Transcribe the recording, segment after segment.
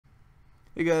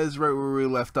Hey guys, right where we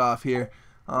left off here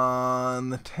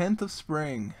on the 10th of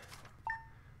spring,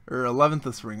 or 11th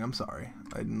of spring, I'm sorry.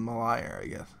 I'm a liar, I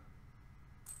guess.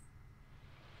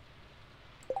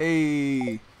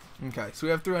 Hey! Okay, so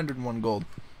we have 301 gold.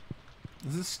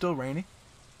 Is this still raining?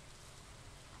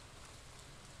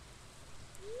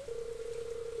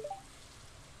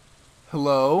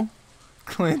 Hello?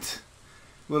 Clint?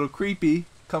 A little creepy.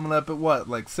 Coming up at what,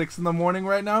 like 6 in the morning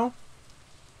right now?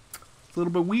 It's a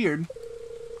little bit weird.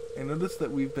 I noticed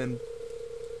that we've been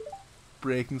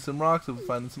breaking some rocks and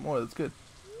finding some ore. That's good.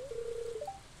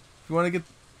 If you want to get,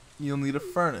 you'll need a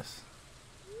furnace.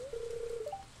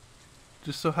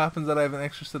 Just so happens that I have an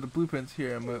extra set of blueprints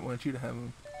here. I might want you to have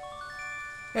them.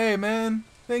 Hey man,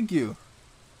 thank you.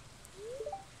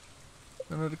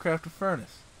 I know how to craft a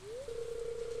furnace.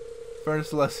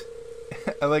 Furnace less.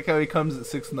 I like how he comes at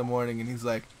 6 in the morning and he's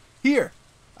like, here's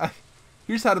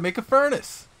how to make a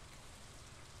furnace.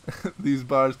 These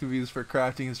bars can be used for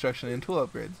crafting, construction, and tool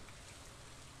upgrades.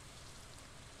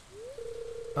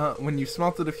 When you've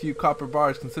smelted a few copper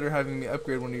bars, consider having me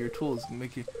upgrade one of your tools and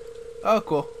make you... Oh,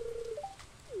 cool.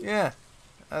 Yeah.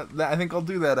 I think I'll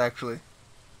do that, actually.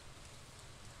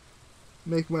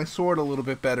 Make my sword a little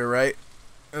bit better, right?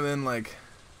 And then, like...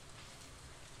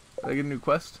 Did I get a new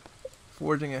quest?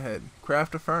 Forging ahead.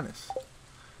 Craft a furnace.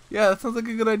 Yeah, that sounds like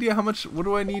a good idea. What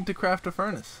do I need to craft a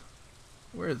furnace?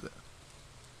 Where is it?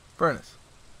 Furnace.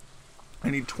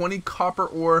 I need 20 copper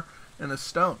ore and a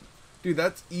stone. Dude,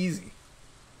 that's easy.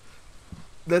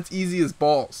 That's easy as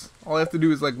balls. All I have to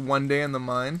do is like one day in the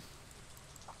mine.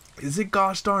 Is it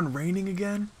gosh darn raining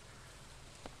again?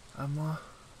 I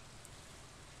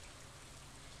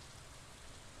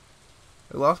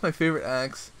lost my favorite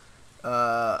axe.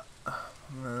 There's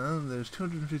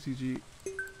 250 G,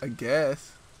 I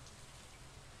guess.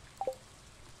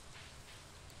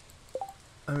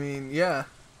 I mean, yeah.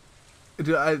 It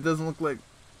doesn't look like...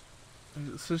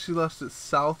 So she left it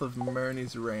south of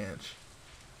Murney's ranch.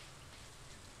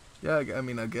 Yeah, I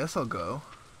mean, I guess I'll go.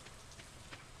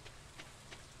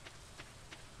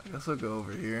 I guess I'll go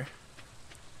over here.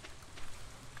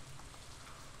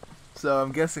 So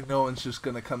I'm guessing no one's just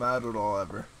gonna come out at all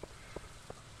ever.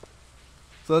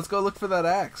 So let's go look for that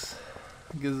axe.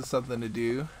 It gives us something to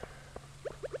do.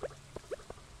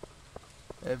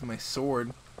 I have my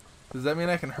sword. Does that mean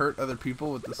I can hurt other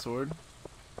people with the sword?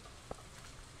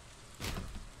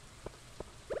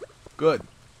 Good.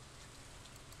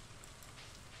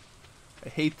 I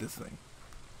hate this thing.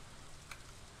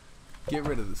 Get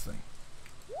rid of this thing.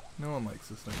 No one likes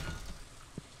this thing.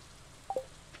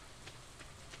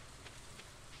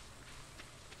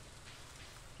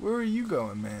 Where are you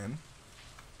going, man?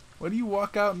 Why do you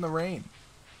walk out in the rain?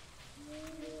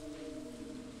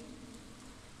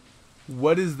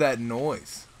 What is that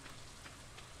noise?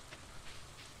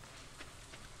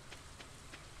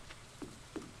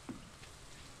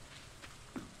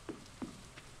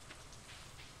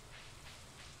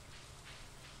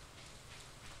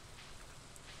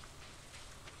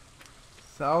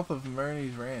 South of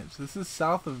Murney's ranch. This is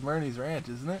south of Murney's ranch,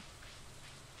 isn't it?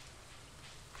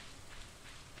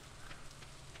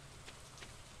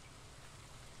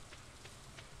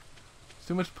 There's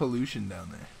too much pollution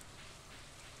down there.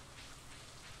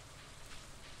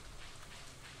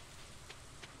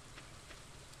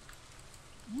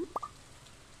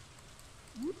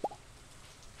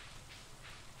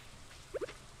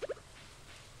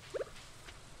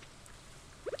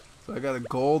 So I got a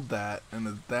gold that and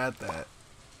a that.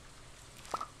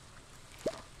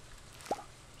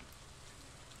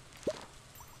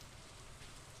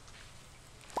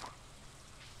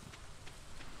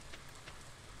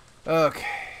 Okay.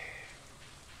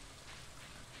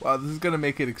 Wow, this is gonna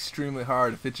make it extremely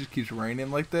hard if it just keeps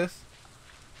raining like this.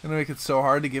 It's gonna make it so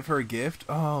hard to give her a gift.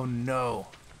 Oh no.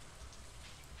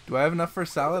 Do I have enough for a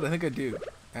salad? I think I do,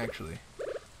 actually.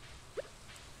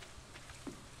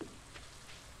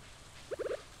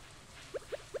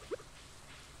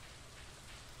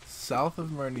 South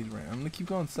of Murney's ranch. I'm gonna keep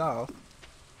going south.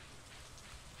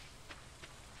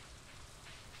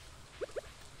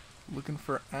 Looking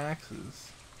for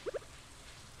axes.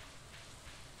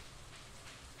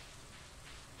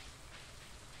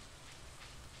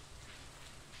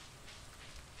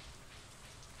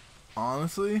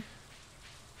 Honestly,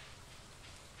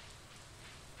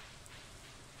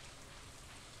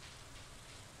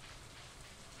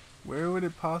 where would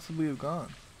it possibly have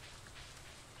gone?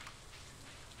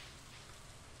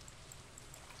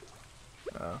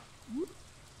 Oh.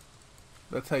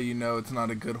 That's how you know it's not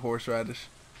a good horseradish.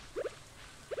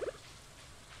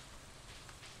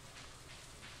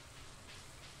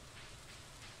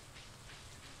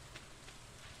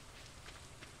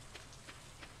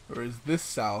 Or is this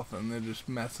south and they're just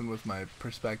messing with my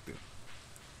perspective?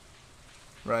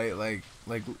 Right? Like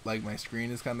my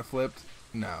screen is kind of flipped?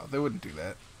 No, they wouldn't do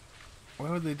that. Why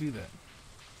would they do that?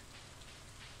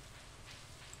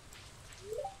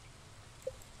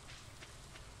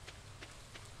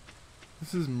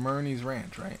 This is Murney's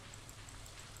Ranch, right?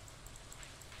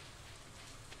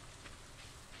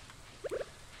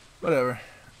 Whatever.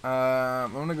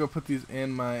 I'm gonna go put these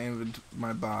in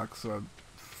my box so I'm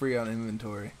free on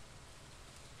inventory.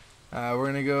 We're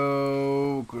gonna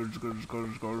go.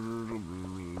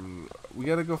 We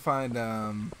gotta go find.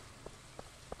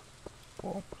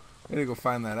 Well, we gotta go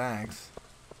find that axe.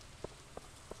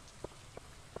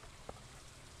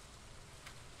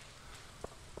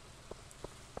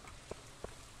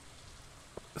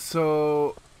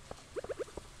 So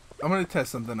I'm gonna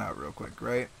test something out real quick,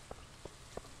 right?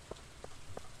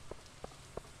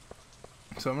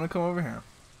 So I'm gonna come over here.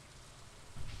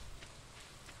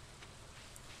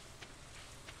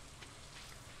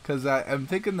 Cause I'm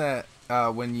thinking that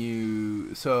when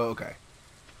you okay.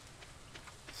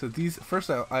 So these first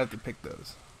I have to pick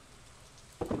those.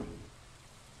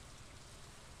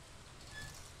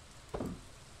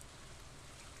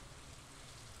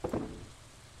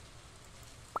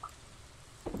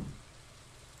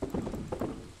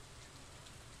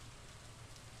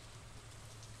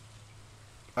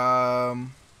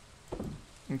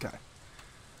 Okay.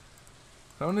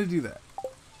 So I'm gonna do that.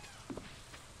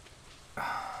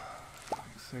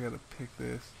 So I gotta pick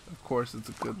this. Of course, it's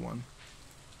a good one.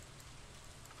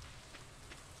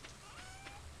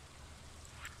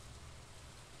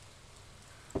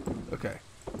 Okay.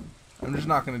 I'm just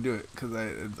not gonna do it because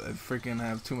I freaking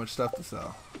have too much stuff to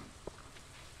sell.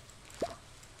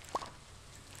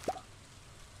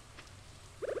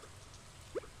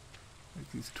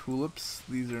 Like these tulips,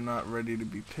 these are not ready to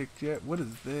be picked yet. What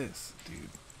is this, dude?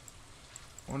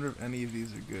 I wonder if any of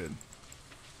these are good.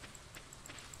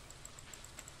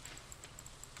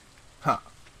 Huh.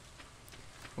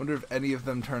 Wonder if any of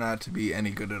them turn out to be any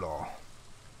good at all.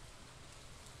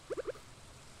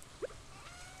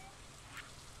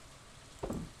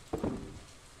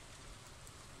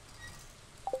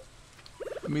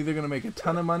 I'm either gonna make a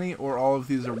ton of money or all of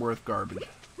these are worth garbage.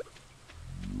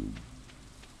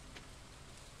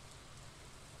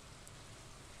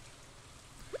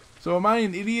 So am I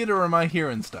an idiot or am I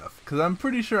hearing stuff? Because I'm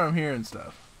pretty sure I'm hearing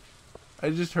stuff. I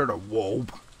just heard a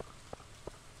whoop.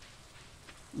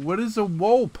 What is a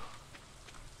whoop?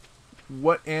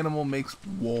 What animal makes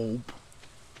whoop?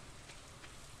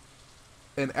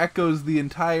 And echoes the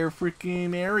entire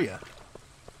freaking area.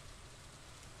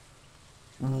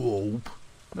 Whoop.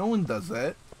 No one does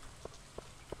that.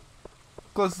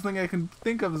 Closest thing I can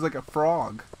think of is like a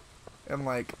frog. And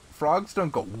like, frogs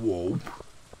don't go whoop.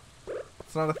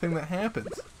 It's not a thing that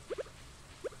happens.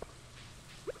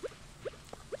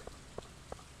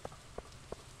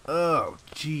 Oh,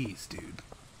 jeez, dude.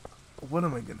 What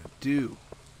am I gonna do?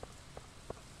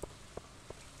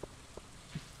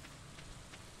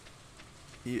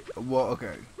 Yeah, well,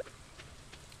 okay.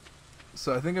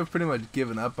 So I think I've pretty much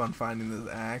given up on finding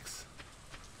this axe.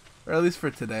 Or at least for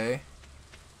today.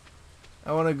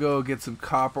 I want to go get some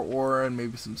copper ore and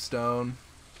maybe some stone.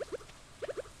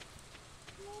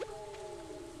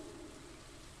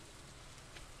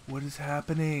 What is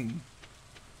happening?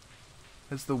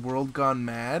 Has the world gone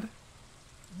mad?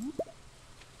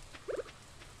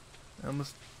 I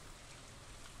almost...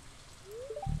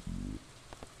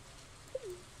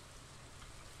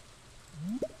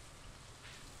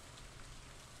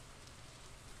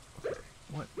 Okay,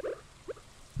 what?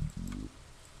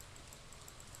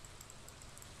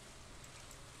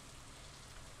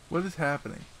 What is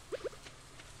happening?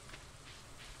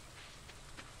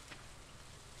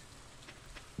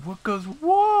 What goes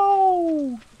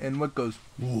whoa? And what goes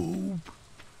whoop?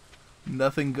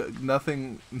 Nothing.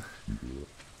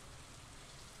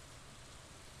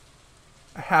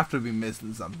 I have to be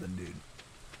missing something, dude.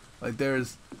 Like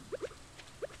there's...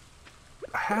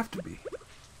 I have to be.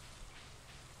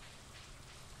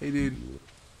 Hey, dude.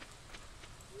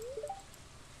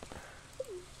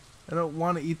 I don't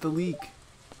want to eat the leek.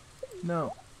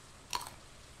 No.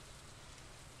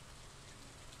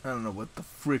 I don't know what the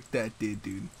frick that did,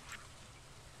 dude.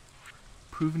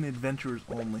 Proven adventurers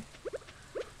only.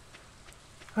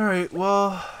 Alright,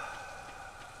 well...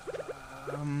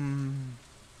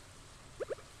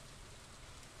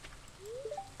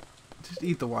 just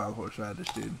eat the wild horseradish,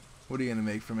 dude. What are you gonna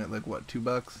make from it? Like, what,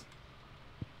 $2?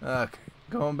 Okay,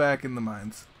 going back in the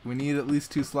mines. We need at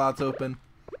least 2 slots open.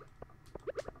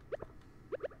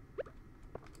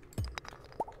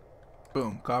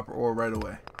 Boom, copper ore right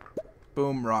away.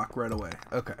 Boom, rock right away.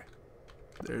 Okay.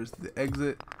 There's the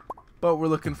exit. But we're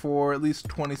looking for at least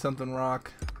 20 something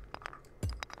rock.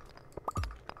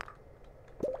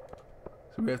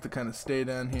 So we have to kind of stay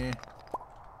down here.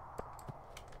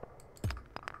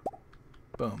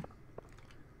 Boom.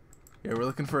 Yeah, we're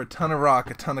looking for a ton of rock,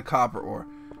 a ton of copper ore.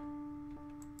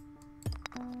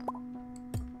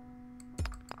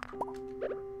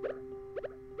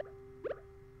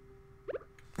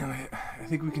 And I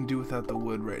think we can do without the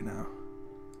wood right now.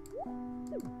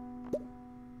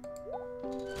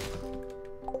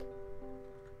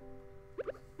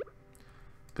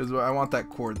 Because I want that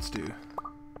quartz too.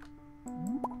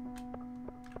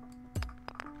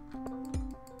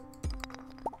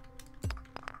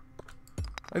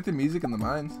 I like the music in the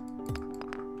mines.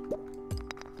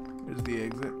 There's the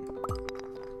exit.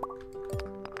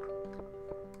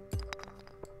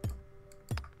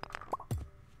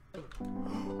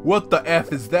 What the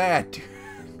F is that?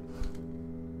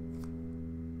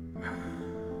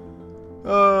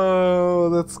 Oh,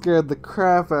 that scared the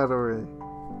crap out of me.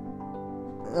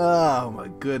 Oh my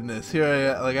goodness. Here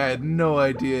I am. Like, I had no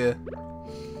idea.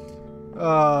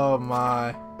 Oh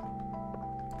my.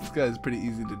 This guy's pretty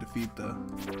easy to defeat though.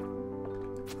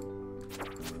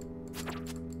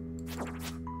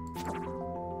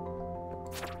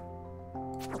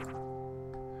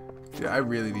 Yeah, I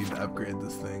really need to upgrade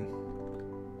this thing.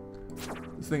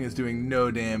 This thing is doing no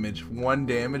damage. 1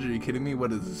 damage? Are you kidding me?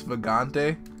 What is this,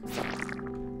 Vagante?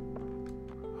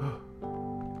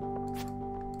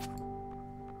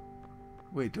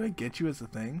 Wait, do I get you as a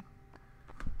thing?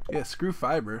 Yeah, screw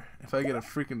fiber. If I get a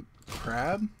freaking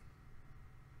crab?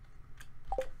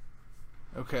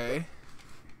 Okay.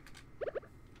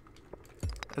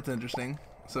 That's interesting.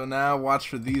 So now watch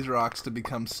for these rocks to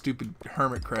become stupid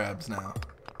hermit crabs now.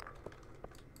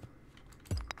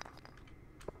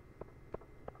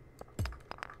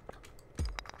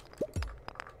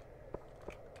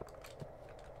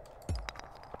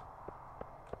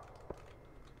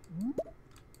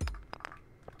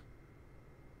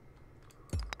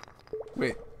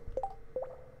 Wait.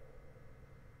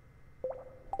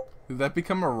 Did that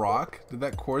become a rock? Did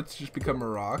that quartz just become a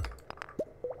rock?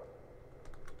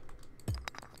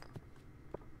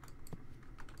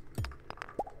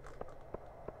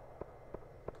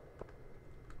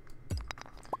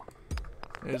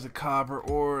 There's a copper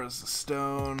ore, there's a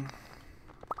stone.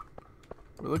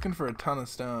 We're looking for a ton of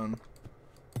stone.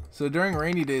 So during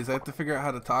rainy days, I have to figure out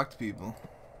how to talk to people.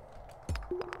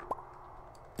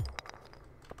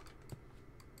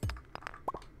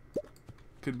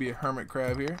 Could be a hermit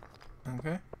crab here.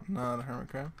 Okay, not a hermit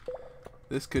crab.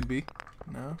 This could be.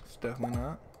 No, it's definitely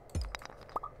not.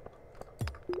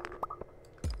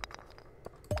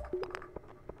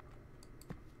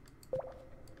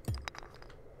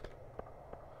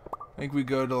 I think we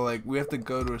go to like, we have to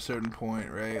go to a certain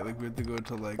point, right? Like we have to go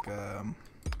to like,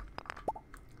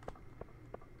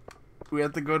 we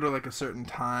have to go to like a certain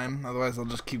time. Otherwise I'll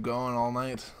just keep going all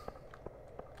night.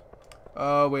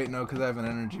 Oh wait, no, because I have an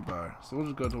energy bar. So we'll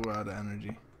just go till we're out of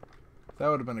energy. If that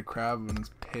would have been a crab, and it's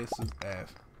pissed as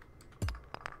F.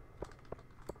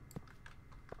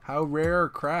 How rare are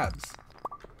crabs?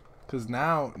 Because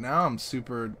now I'm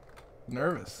super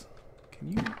nervous.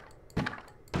 Can you?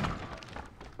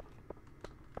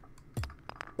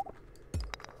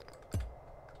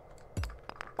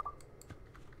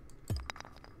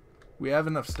 We have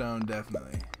enough stone,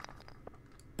 definitely.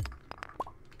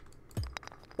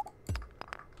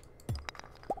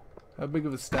 How big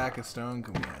of a stack of stone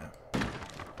can we have?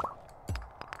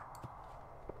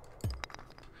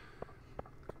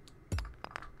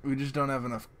 We just don't have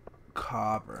enough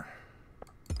copper.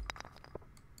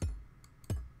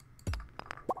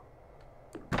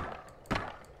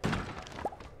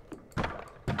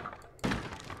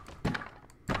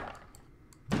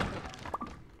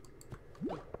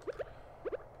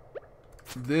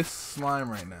 This slime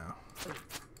right now.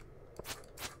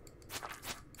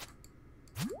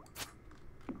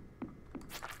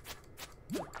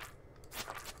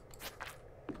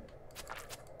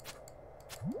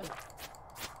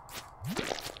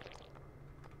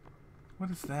 What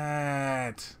is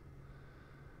that?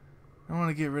 I want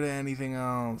to get rid of anything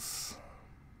else.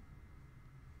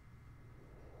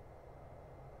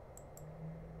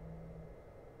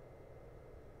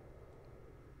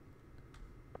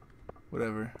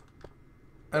 Whatever.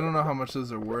 I don't know how much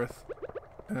those are worth.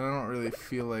 And I don't really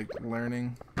feel like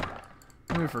learning.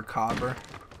 Maybe for copper.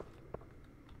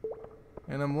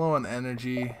 And I'm low on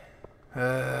energy.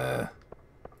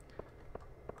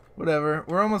 Whatever.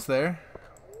 We're almost there.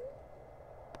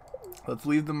 Let's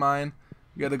leave the mine.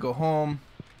 We gotta go home.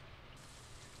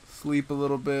 Sleep a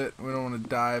little bit. We don't want to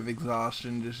die of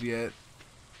exhaustion just yet.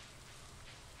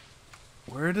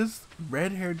 Where does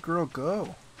red-haired girl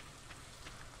go?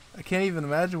 I can't even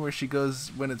imagine where she goes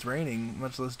when it's raining,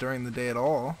 much less during the day at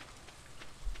all.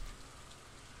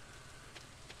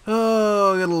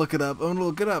 Oh, I gotta look it up. I'm gonna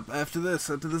look it up after this.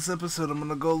 After this episode, I'm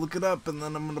gonna go look it up, and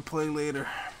then I'm gonna play later.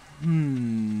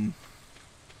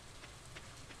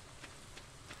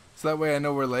 So that way I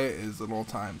know where Leia is at all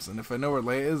times. And if I know where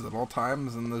Leia is at all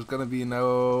times, then there's gonna be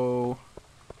no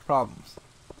problems.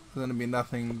 There's gonna be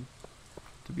nothing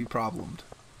to be problemed.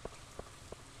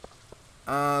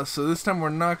 So this time we're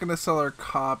not gonna sell our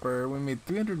copper. We made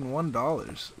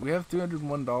 $301. We have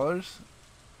 $301.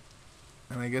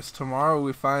 And I guess tomorrow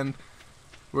we find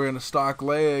we're gonna stock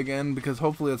Leia again because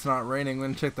hopefully it's not raining. We're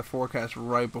gonna check the forecast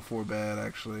right before bed,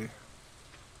 actually.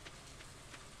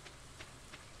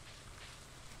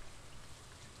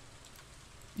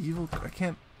 I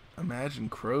can't imagine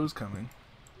crows coming.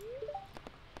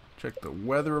 Check the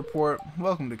weather report.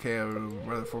 Welcome to KO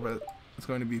weather forecast. It's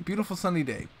going to be a beautiful sunny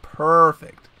day.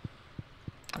 Perfect.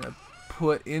 I'm gonna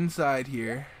put inside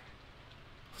here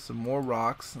some more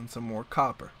rocks and some more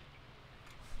copper.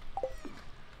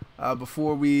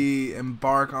 Before we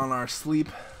embark on our sleep.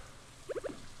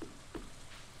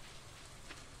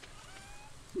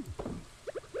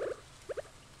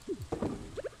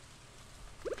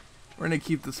 We're going to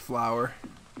keep this flower.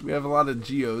 We have a lot of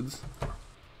geodes.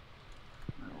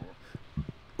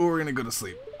 Or we're going to go to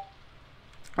sleep.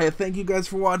 Thank you guys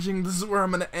for watching. This is where I'm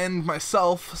going to end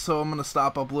myself. So I'm going to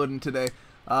stop uploading today.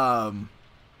 I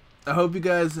hope you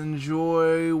guys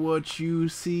enjoy what you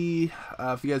see.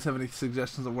 If you guys have any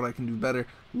suggestions of what I can do better,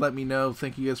 let me know.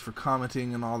 Thank you guys for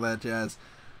commenting and all that jazz.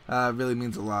 It really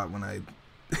means a lot when I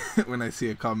when I see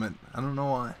a comment. I don't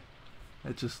know why.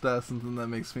 It's just something that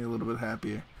makes me a little bit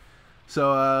happier.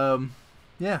 So,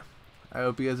 yeah. I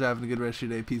hope you guys are having a good rest of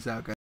your day. Peace out, guys.